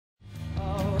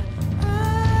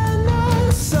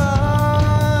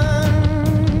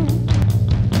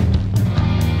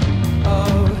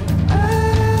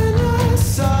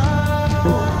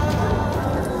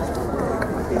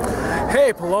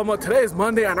Paloma. Today is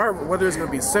Monday and our weather is going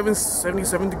to be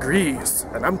 77 degrees.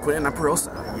 And I'm Quinn, I'm Perosa.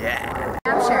 Yeah.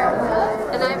 I'm Sharon.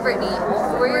 And I'm Brittany.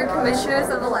 We're your commissioners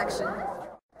of election.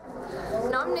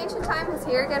 Nomination time is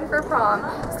here again for prom,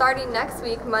 starting next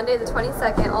week, Monday the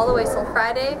 22nd, all the way till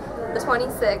Friday the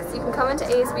 26th. You can come into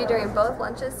ASB during both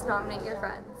lunches to nominate your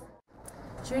friends.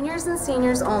 Juniors and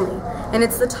seniors only, and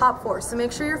it's the top 4, so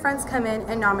make sure your friends come in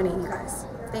and nominate you guys.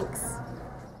 Thanks.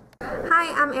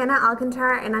 Hi, I'm Anna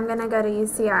Alcantar, and I'm going to go to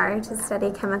UCR to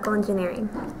study chemical engineering.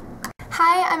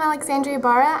 Hi, I'm Alexandria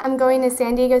Barra. I'm going to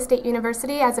San Diego State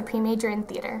University as a pre-major in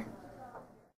theater.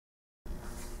 I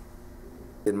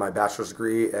did my bachelor's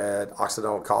degree at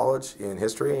Occidental College in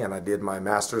history, and I did my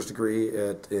master's degree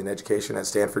in education at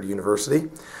Stanford University.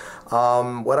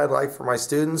 What I'd like for my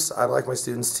students, I'd like my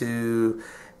students to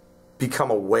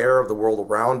become aware of the world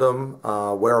around them,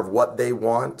 aware of what they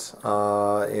want,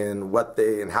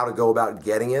 and how to go about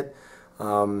getting it,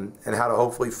 and how to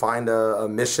hopefully find a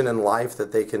mission in life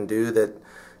that they can do that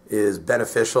is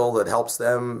beneficial, that helps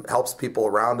them, helps people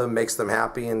around them, makes them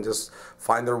happy, and just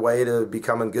find their way to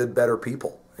becoming good, better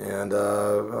people. And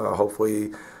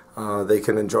hopefully they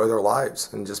can enjoy their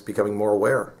lives and just becoming more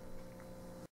aware.